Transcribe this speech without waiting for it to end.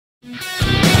What's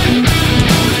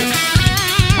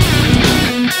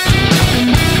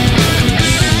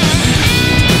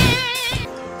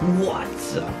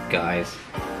up, guys?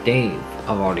 Dave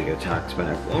of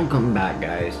Attacksback. Welcome back,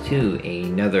 guys, to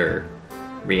another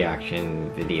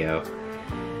reaction video.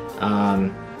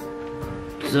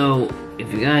 So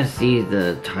if you guys see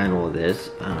the title of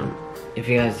this,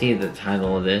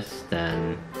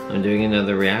 then I'm doing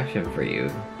another reaction for you,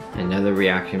 another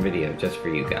reaction video just for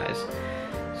you guys.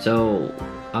 So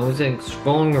I was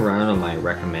scrolling around on my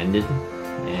recommended,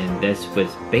 and this was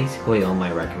basically on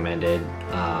my recommended.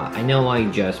 I know I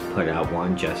just put out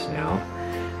one just now,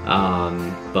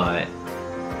 but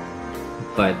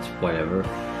whatever.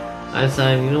 I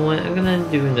decided, you know what, I'm gonna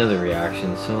do another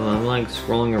reaction. So I'm like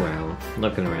scrolling around,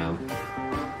 looking around,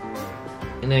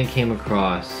 and I came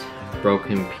across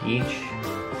Broken Peach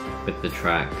with the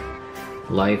track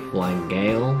Life Like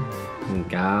Gale.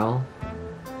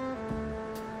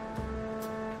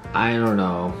 I don't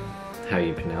know how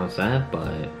you pronounce that,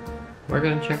 but we're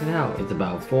gonna check it out. It's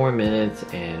about 4 minutes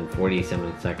and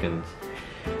 47 seconds.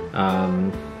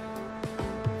 I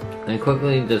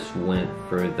quickly just went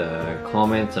through the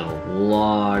comments, and a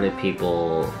lot of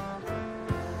people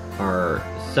are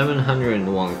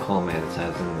 701 comments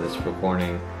as in this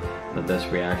recording of this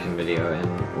reaction video, and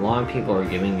a lot of people are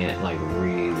giving it like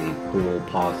really cool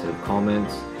positive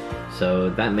comments, so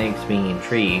that makes me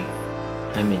intrigued.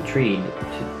 I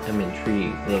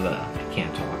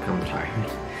can't talk, I'm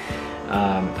tired.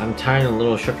 I'm tired and a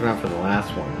little shooken up for the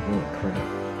last one. Oh crap.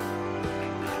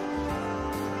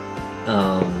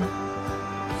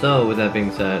 So with that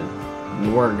being said,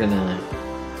 we're gonna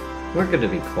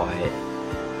be quiet.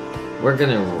 We're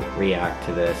gonna react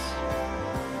to this.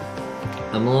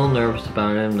 I'm a little nervous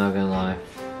about it, I'm not gonna lie.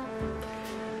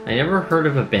 I never heard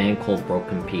of a band called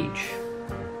Broken Peach.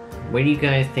 What do you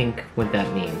guys think what that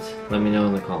means? Let me know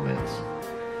in the comments.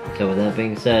 So with that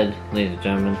being said, ladies and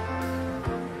gentlemen,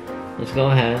 let's go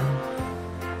ahead,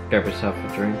 grab yourself a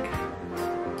drink,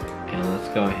 and let's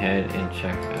go ahead and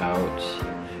check out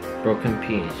Broken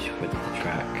Peach with the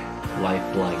track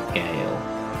Life Like Gale.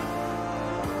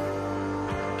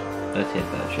 Let's hit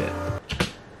that shit.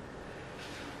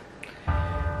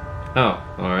 Oh,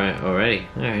 alright, already.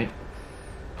 Alright.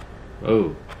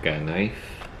 Oh, got a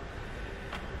knife.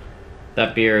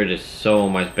 That beard is so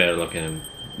much better looking and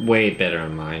way better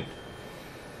than mine.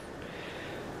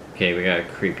 Okay, we got a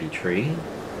creepy tree.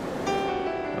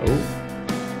 Oh.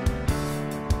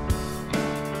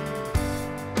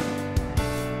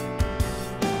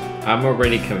 I'm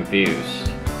already confused.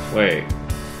 Wait.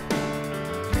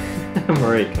 I'm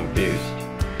already confused.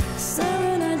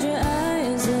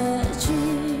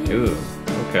 Ooh,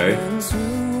 okay.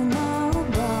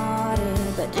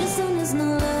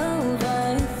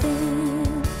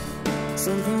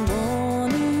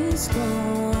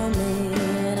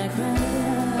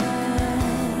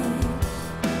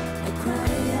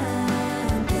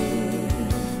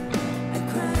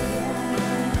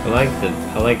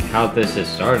 I like how this is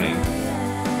starting.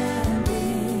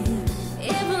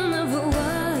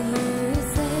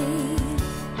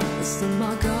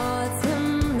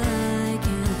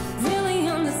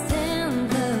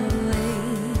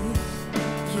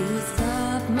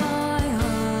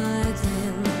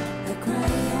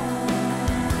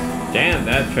 Damn,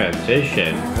 that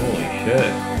transition. Holy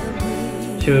shit.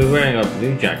 She was wearing a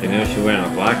blue jacket, now she's wearing a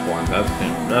black one.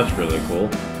 That's really cool.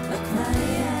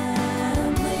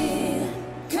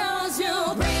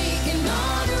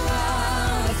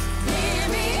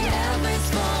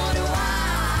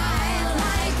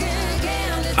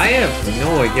 I have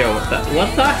no idea what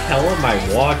the hell am I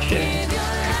watching?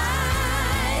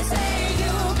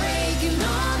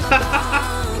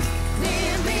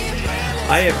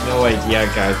 I have no idea,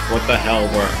 guys, what the hell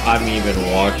I'm even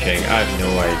watching. I have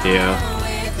no idea.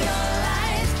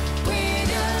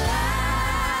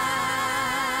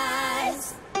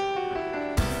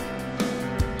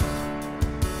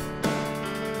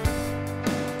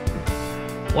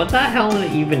 What the hell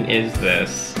even is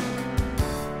this?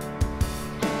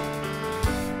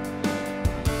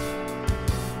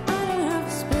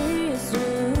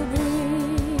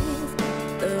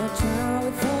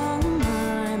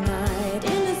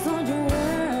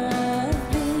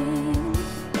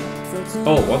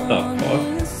 Oh, what the fuck?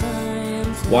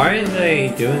 Why are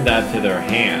they doing that to their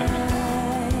hand?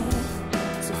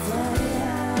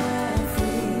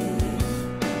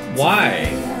 Why?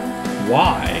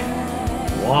 Why?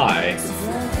 Why?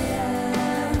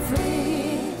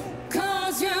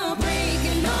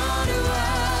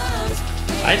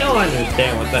 I don't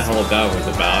understand what the hell that was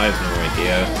about. I have no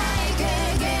idea.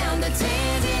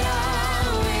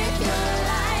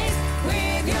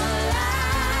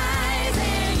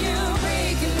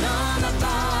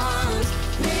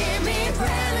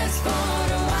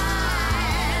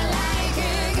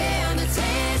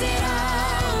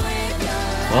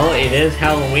 Well, it is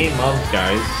Halloween month,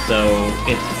 guys, so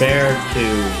it's fair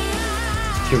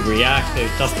to react to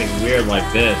something weird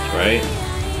like this, right?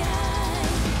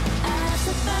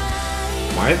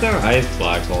 Why is their eyes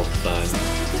black all of a sudden?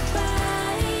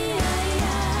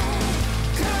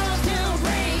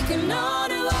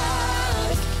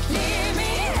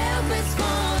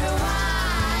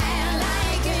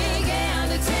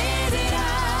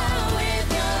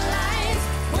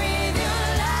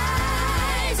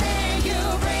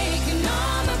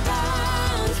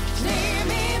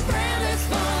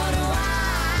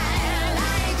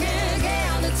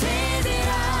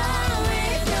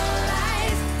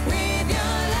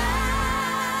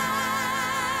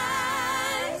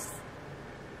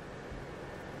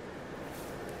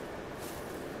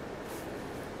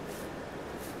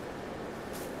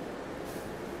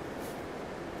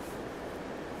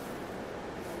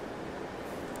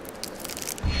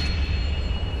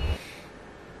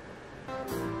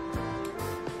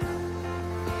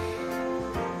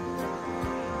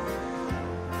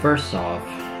 First off,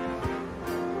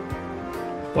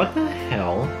 what the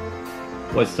hell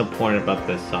was the point about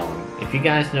this song? If you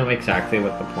guys know exactly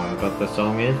what the point about the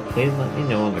song is, please let me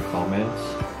know in the comments.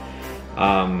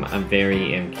 I'm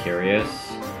very curious.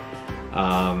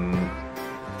 As a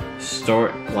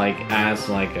storyline,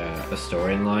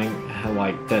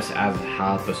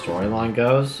 how the storyline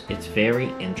goes, it's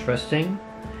very interesting.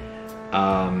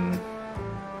 I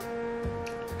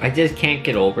just can't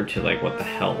get over to what the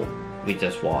hell we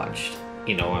just watched.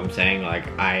 You know what I'm saying?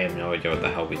 I have no idea what the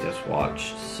hell we just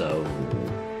watched, so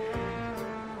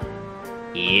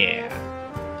yeah.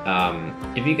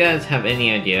 If you guys have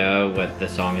any idea what the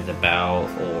song is about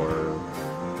or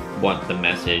what the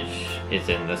message is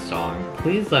in the song,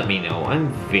 please let me know.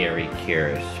 I'm very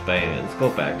curious. But anyway, let's go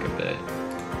back a bit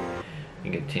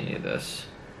and continue this.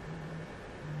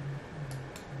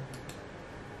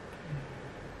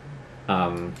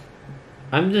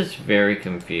 I'm just very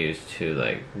confused to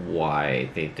why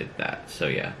they did that. So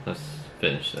yeah, let's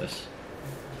finish this.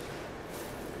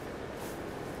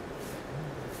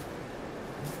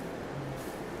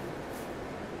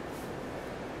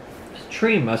 This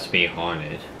tree must be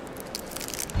haunted.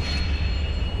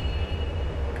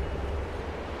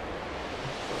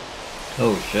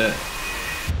 Oh shit.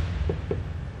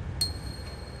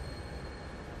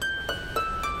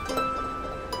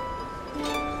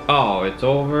 Oh, it's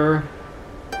over.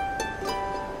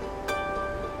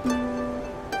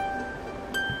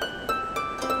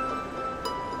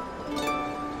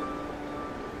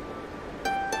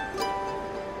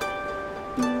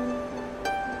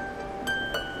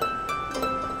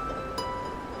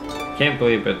 Can't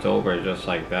believe it's over just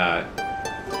like that.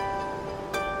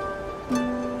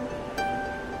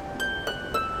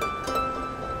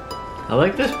 I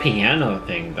like this piano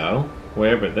thing though.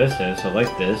 Whatever this is, I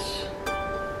like this.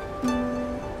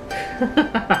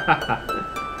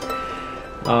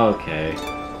 Okay.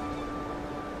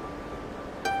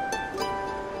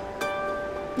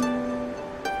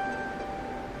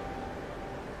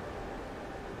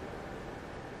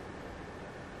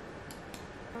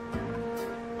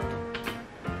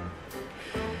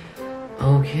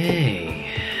 Okay.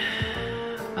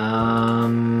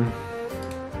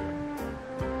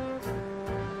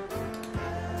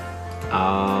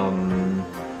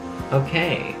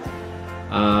 Okay.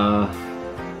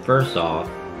 First off,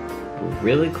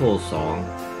 really cool song.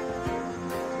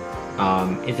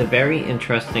 It's a very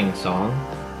interesting song.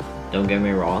 Don't get me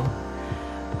wrong.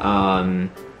 I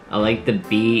like the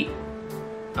beat.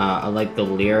 I like the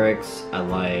lyrics. I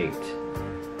liked.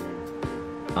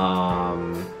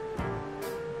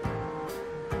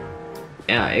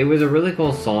 Yeah, it was a really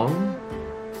cool song.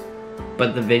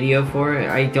 But the video for it,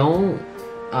 I don't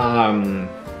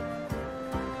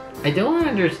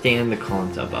understand the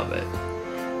concept of it.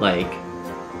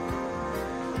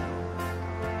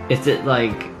 Is it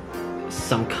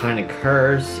some kind of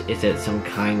curse? Is it some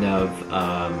kind of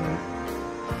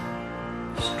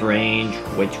strange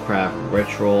witchcraft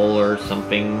ritual or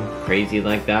something crazy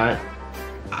like that?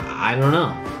 I don't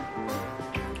know.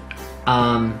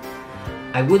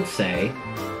 I would say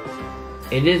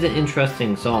it is an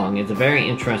interesting song. It's a very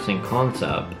interesting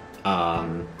concept.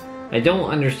 I don't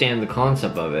understand the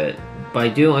concept of it, but I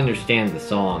do understand the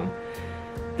song.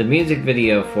 The music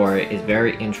video for it is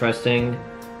very interesting.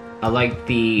 I like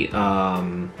the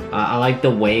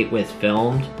way it was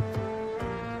filmed,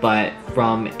 but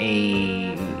from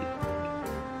a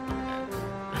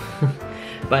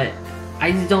but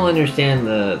I just don't understand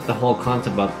the whole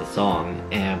concept of the song.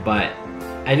 But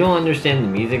I don't understand the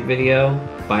music video,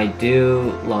 but I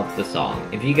do love the song.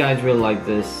 If you guys really like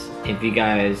this if you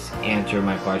guys answer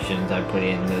my questions I put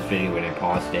in this video when I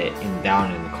paused it, and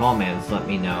down in the comments, let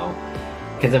me know,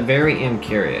 because I am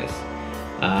curious.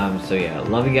 So yeah,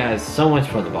 love you guys so much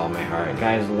from the bottom of my heart.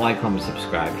 Guys, like, comment,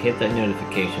 subscribe, hit that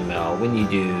notification bell. When you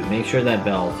do, make sure that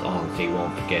bell's on so you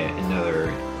won't forget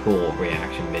another cool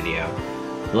reaction video.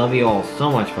 Love you all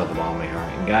so much from the bottom of my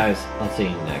heart, and guys, I'll see you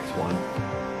in the next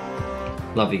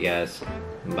one. Love you guys.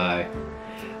 Bye.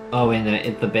 Oh, and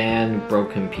if the band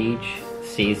Broken Peach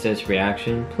sees this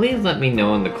reaction, please let me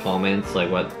know in the comments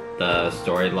like what the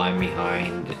storyline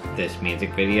behind this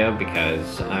music video,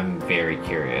 because I'm very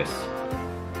curious.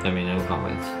 Let me know in the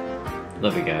comments.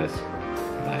 Love you guys.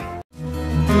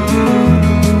 Bye.